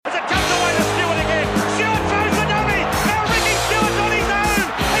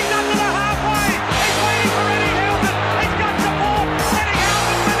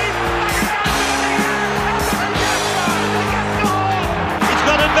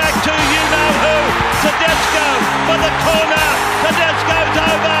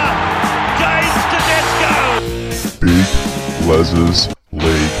Les's League.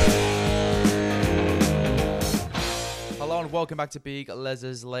 Hello and welcome back to Big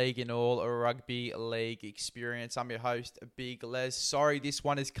Les's League and all rugby league experience. I'm your host, Big Les. Sorry this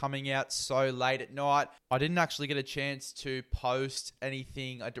one is coming out so late at night. I didn't actually get a chance to post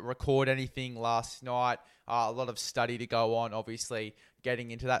anything, record anything last night. A lot of study to go on, obviously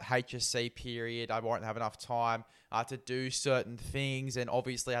getting into that HSC period. I won't have enough time to do certain things, and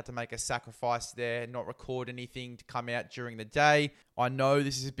obviously I had to make a sacrifice there, not record anything to come out during the day. I know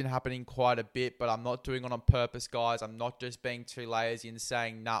this has been happening quite a bit, but I'm not doing it on purpose, guys. I'm not just being too lazy and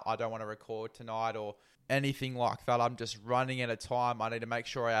saying, nah, I don't want to record tonight or anything like that. I'm just running out of time. I need to make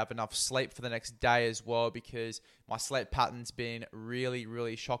sure I have enough sleep for the next day as well, because my sleep pattern's been really,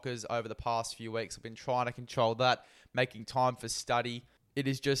 really shockers over the past few weeks. I've been trying to control that, making time for study. It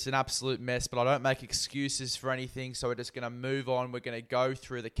is just an absolute mess, but I don't make excuses for anything, so we're just going to move on. We're going to go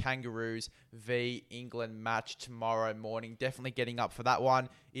through the Kangaroos v England match tomorrow morning. Definitely getting up for that one.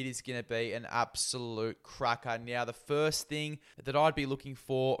 It is going to be an absolute cracker. Now, the first thing that I'd be looking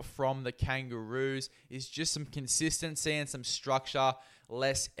for from the Kangaroos is just some consistency and some structure.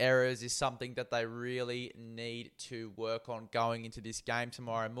 Less errors is something that they really need to work on going into this game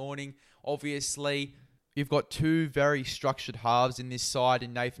tomorrow morning. Obviously, you've got two very structured halves in this side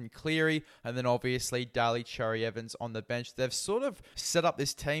in Nathan Cleary and then obviously Daly Cherry-Evans on the bench. They've sort of set up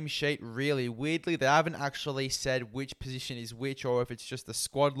this team sheet really weirdly. They haven't actually said which position is which or if it's just the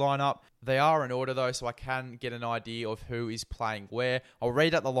squad lineup. They are in order though, so I can get an idea of who is playing where. I'll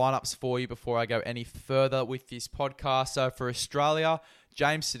read out the lineups for you before I go any further with this podcast. So for Australia,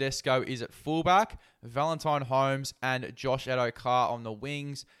 James Tedesco is at fullback, Valentine Holmes and Josh Addo-Carr on the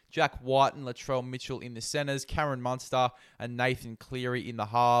wings, Jack White and Latrell Mitchell in the centres, Cameron Munster and Nathan Cleary in the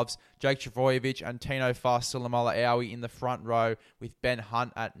halves, Jake Trbojevic and Tino Fa'asuamaleaui in the front row with Ben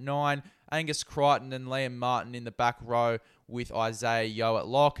Hunt at 9, Angus Crichton and Liam Martin in the back row with Isaiah Yeo at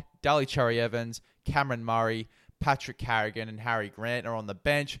lock, Daly Cherry-Evans, Cameron Murray, Patrick Carrigan and Harry Grant are on the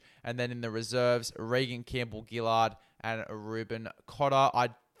bench, and then in the reserves, Regan Campbell-Gillard and Reuben Cotter. I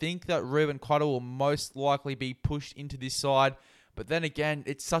think that Reuben Cotter will most likely be pushed into this side, but then again,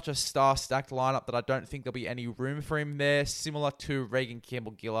 it's such a star-stacked lineup that I don't think there'll be any room for him there, similar to Regan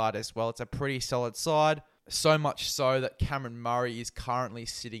Campbell-Gillard as well. It's a pretty solid side, so much so that Cameron Murray is currently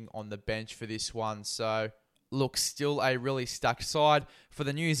sitting on the bench for this one, so look, still a really stacked side. For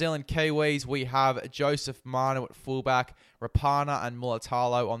the New Zealand Kiwis, we have Joseph Manu at fullback, Rapana and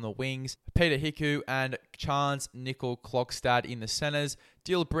Mulatalo on the wings, Peter Hiku and Chance Nickel-Klokstad in the centres,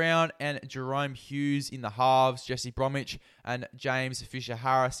 Dill Brown and Jerome Hughes in the halves, Jesse Bromwich and James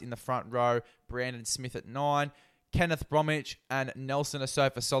Fisher-Harris in the front row, Brandon Smith at 9, Kenneth Bromwich and Nelson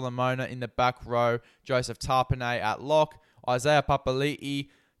Asofa-Solomona in the back row, Joseph Tarpanay at lock, Isaiah Papali'i,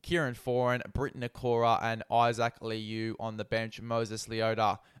 Kieran Foran, Britton Nakora and Isaac Liu on the bench, Moses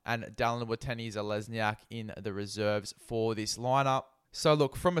Leota and Dallin Watene-Zelezniak in the reserves for this lineup. So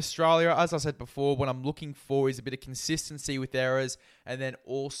look, from Australia, as I said before, what I'm looking for is a bit of consistency with errors and then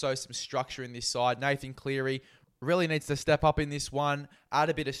also some structure in this side. Nathan Cleary really needs to step up in this one, add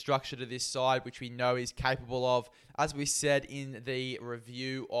a bit of structure to this side, which we know he's capable of. As we said in the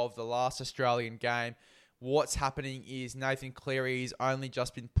review of the last Australian game, what's happening is Nathan Cleary's only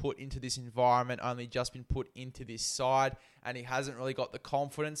just been put into this environment, only just been put into this side, and he hasn't really got the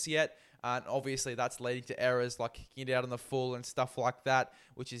confidence yet. And obviously that's leading to errors like kicking it out on the full and stuff like that,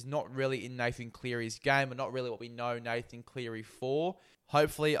 which is not really in Nathan Cleary's game and not really what we know Nathan Cleary for.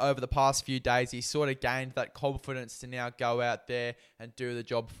 Hopefully over the past few days, he's sort of gained that confidence to now go out there and do the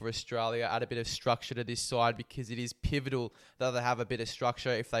job for Australia, add a bit of structure to this side, because it is pivotal that they have a bit of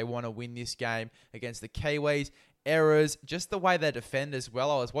structure if they want to win this game against the Kiwis. Errors, just the way they defend as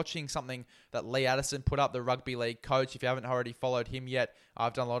well. I was watching something that Lee Addison put up, the rugby league coach. If you haven't already followed him yet,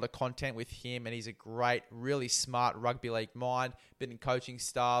 I've done a lot of content with him, and he's a great, really smart rugby league mind. Been in coaching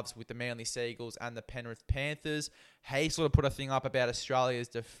staffs with the Manly Seagulls and the Penrith Panthers. He sort of put a thing up about Australia's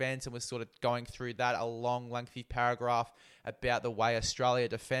defence and was sort of going through that, a long, lengthy paragraph about the way Australia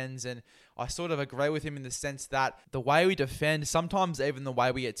defends. And I sort of agree with him in the sense that the way we defend, sometimes even the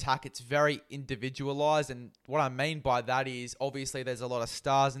way we attack, it's very individualised. And what I mean by that is obviously there's a lot of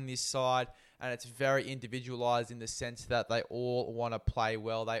stars in this side, and it's very individualised in the sense that they all want to play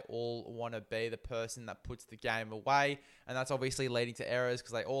well. They all want to be the person that puts the game away. And that's obviously leading to errors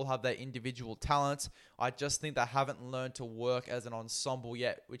because they all have their individual talents. I just think they haven't learned to work as an ensemble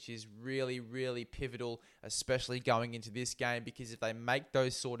yet, which is really, really pivotal, especially going into this game, because if they make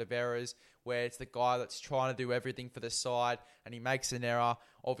those sort of errors, where it's the guy that's trying to do everything for the side and he makes an error.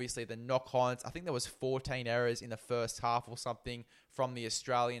 Obviously, the knock-ons, I think there was 14 errors in the first half or something from the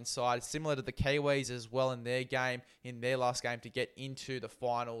Australian side, similar to the Kiwis as well in their last game to get into the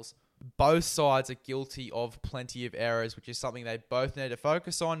finals. Both sides are guilty of plenty of errors, which is something they both need to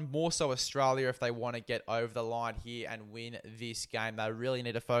focus on. More so Australia if they want to get over the line here and win this game. They really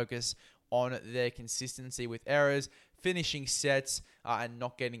need to focus on their consistency with errors, finishing sets, and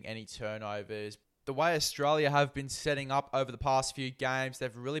not getting any turnovers. The way Australia have been setting up over the past few games,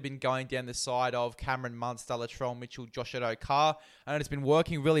 they've really been going down the side of Cameron Munster, Latrell Mitchell, Josh Addo-Carr, and it's been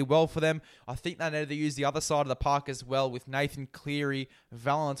working really well for them. I think they need to use the other side of the park as well with Nathan Cleary,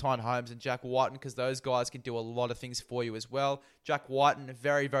 Valentine Holmes, and Jack Whiten, because those guys can do a lot of things for you as well. Jack Whiten,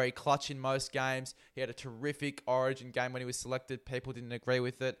 very, very clutch in most games. He had a terrific Origin game when he was selected. People didn't agree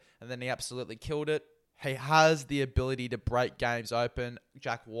with it, and then he absolutely killed it. He has the ability to break games open,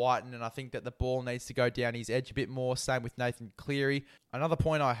 Jack Whiten, and I think that the ball needs to go down his edge a bit more. Same with Nathan Cleary. Another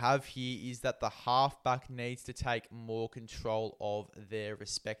point I have here is that the halfback needs to take more control of their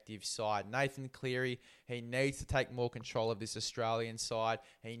respective side. Nathan Cleary, he needs to take more control of this Australian side.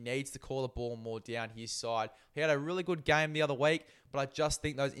 He needs to call the ball more down his side. He had a really good game the other week, but I just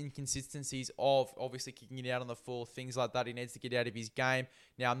think those inconsistencies of obviously kicking it out on the full, things like that, he needs to get out of his game.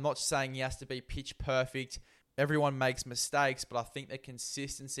 Now, I'm not saying he has to be pitch perfect. Everyone makes mistakes, but I think the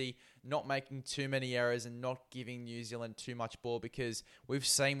consistency, not making too many errors and not giving New Zealand too much ball, because we've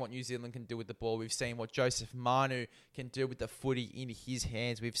seen what New Zealand can do with the ball. We've seen what Joseph Manu can do with the footy in his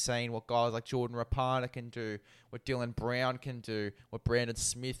hands. We've seen what guys like Jordan Rapana can do, what Dylan Brown can do, what Brandon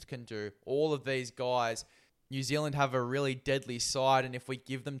Smith can do. All of these guys, New Zealand have a really deadly side, and if we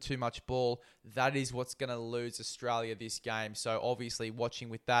give them too much ball, that is what's going to lose Australia this game. So obviously watching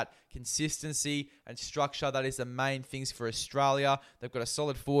with that consistency and structure, that is the main things for Australia. They've got a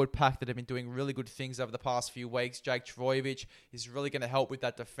solid forward pack that have been doing really good things over the past few weeks. Jake Trbojevic is really going to help with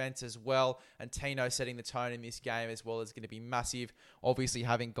that defense as well, and Tino setting the tone in this game as well is going to be massive. Obviously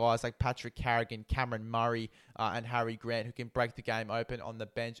having guys like Patrick Carrigan, Cameron Murray, and Harry Grant who can break the game open on the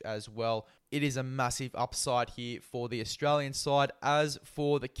bench as well. It is a massive upside here for the Australian side. As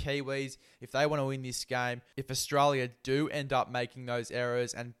for the Kiwis, if they want to win this game, if Australia do end up making those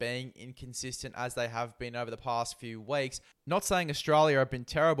errors and being inconsistent as they have been over the past few weeks, not saying Australia have been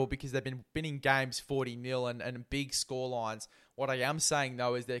terrible because they've been winning games 40-0 and big scorelines. What I am saying,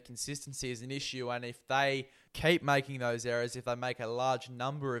 though, is their consistency is an issue, and if they keep making those errors, if they make a large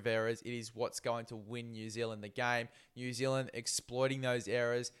number of errors, it is what's going to win New Zealand the game. New Zealand exploiting those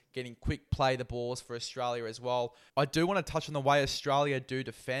errors, getting quick play the balls for Australia as well. I do want to touch on the way Australia do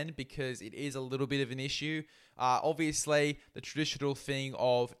defend because it is a little bit of an issue. Obviously, the traditional thing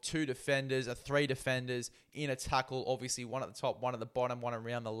of two defenders or three defenders in a tackle, obviously one at the top, one at the bottom, one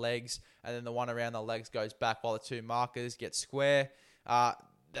around the legs, and then the one around the legs goes back while the two markers get square.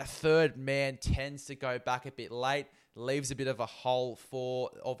 The third man tends to go back a bit late, leaves a bit of a hole for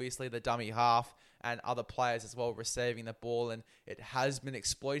obviously the dummy half and other players as well receiving the ball, and it has been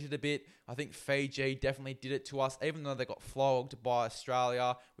exploited a bit. I think Fiji definitely did it to us, even though they got flogged by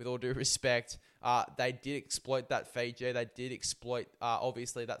Australia, with all due respect. They did exploit that Fiji. They did exploit,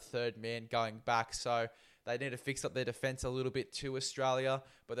 obviously, that third man going back, so they need to fix up their defense a little bit to Australia,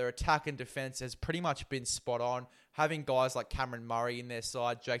 but their attack and defense has pretty much been spot on. Having guys like Cameron Murray in their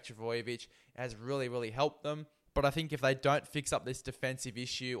side, Jake Trbojevic, has really, really helped them. But I think if they don't fix up this defensive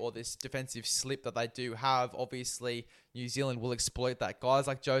issue or this defensive slip that they do have, obviously New Zealand will exploit that. Guys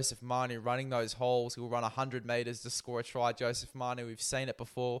like Joseph Manu running those holes, who will run 100 metres to score a try. Joseph Manu, we've seen it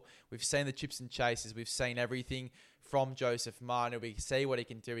before. We've seen the chips and chases. We've seen everything from Joseph Manu. We see what he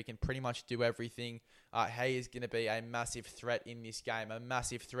can do. He can pretty much do everything. He is going to be a massive threat in this game, a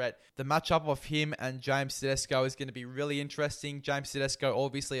massive threat. The matchup of him and James Tedesco is going to be really interesting. James Tedesco,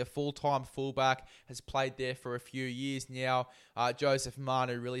 obviously a full-time fullback, has played there for a few years now. Joseph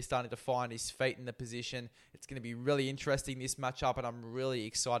Manu really starting to find his feet in the position. It's going to be really interesting, this matchup, and I'm really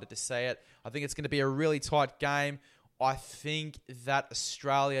excited to see it. I think it's going to be a really tight game. I think that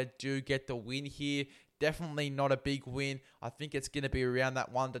Australia do get the win here. Definitely not a big win. I think it's going to be around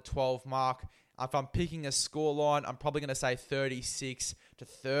that 1-12 mark. If I'm picking a scoreline, I'm probably going to say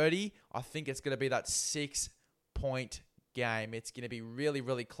 36-30. I think it's going to be that 6-point game. It's going to be really,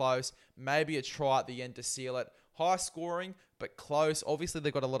 really close. Maybe a try at the end to seal it. High scoring, but close. Obviously,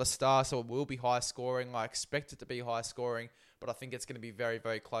 they've got a lot of stars, so it will be high scoring. I expect it to be high scoring, but I think it's going to be very,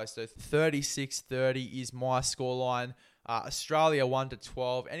 very close. So 36-30 is my scoreline. Australia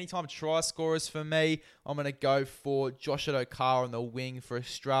 1-12. Anytime try scorers for me, I'm going to go for Josh Addo-Carr on the wing for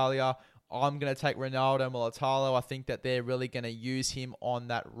Australia. I'm going to take Ronaldo Mulatalo. I think that they're really going to use him on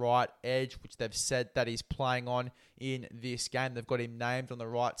that right edge, which they've said that he's playing on in this game. They've got him named on the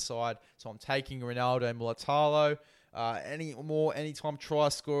right side. So I'm taking Ronaldo Mulatalo. Anytime try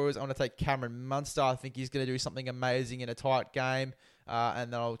scorers, I want to take Cameron Munster. I think he's going to do something amazing in a tight game.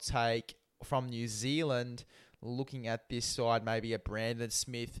 And then I'll take from New Zealand, looking at this side, maybe a Brandon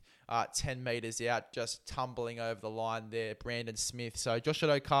Smith, 10 metres out, just tumbling over the line there, Brandon Smith. So Josh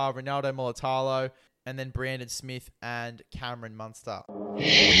Addo-Carr, Ronaldo Mulatalo, and then Brandon Smith and Cameron Munster.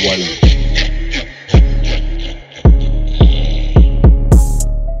 One.